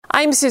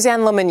I'm Suzanne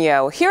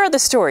Lemignot. Here are the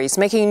stories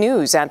making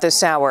news at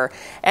this hour.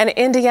 An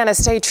Indiana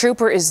State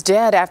Trooper is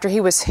dead after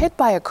he was hit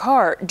by a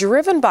car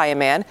driven by a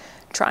man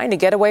trying to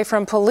get away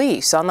from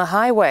police on the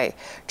highway.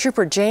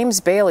 Trooper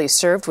James Bailey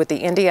served with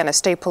the Indiana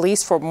State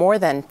Police for more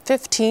than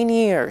 15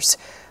 years.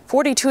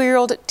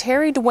 42-year-old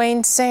Terry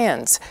Dwayne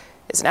Sands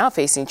is now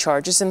facing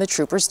charges in the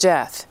trooper's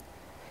death.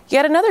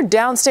 Yet another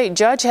downstate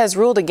judge has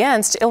ruled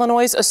against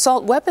Illinois'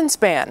 assault weapons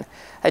ban.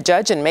 A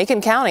judge in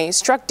Macon County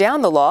struck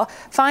down the law,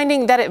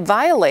 finding that it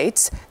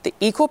violates the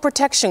Equal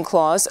Protection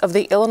Clause of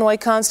the Illinois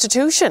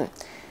Constitution.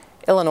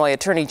 Illinois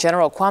Attorney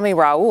General Kwame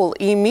Raoul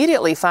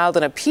immediately filed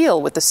an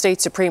appeal with the state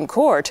Supreme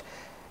Court.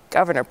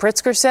 Governor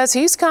Pritzker says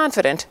he's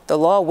confident the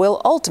law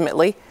will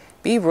ultimately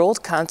be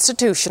ruled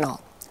constitutional.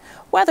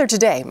 Weather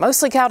today,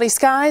 mostly cloudy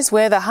skies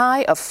with a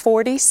high of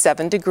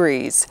 47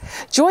 degrees.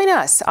 Join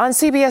us on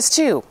CBS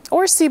 2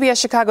 or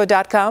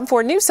CBSChicago.com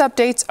for news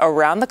updates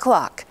around the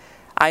clock.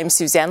 I'm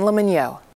Suzanne Lemignot.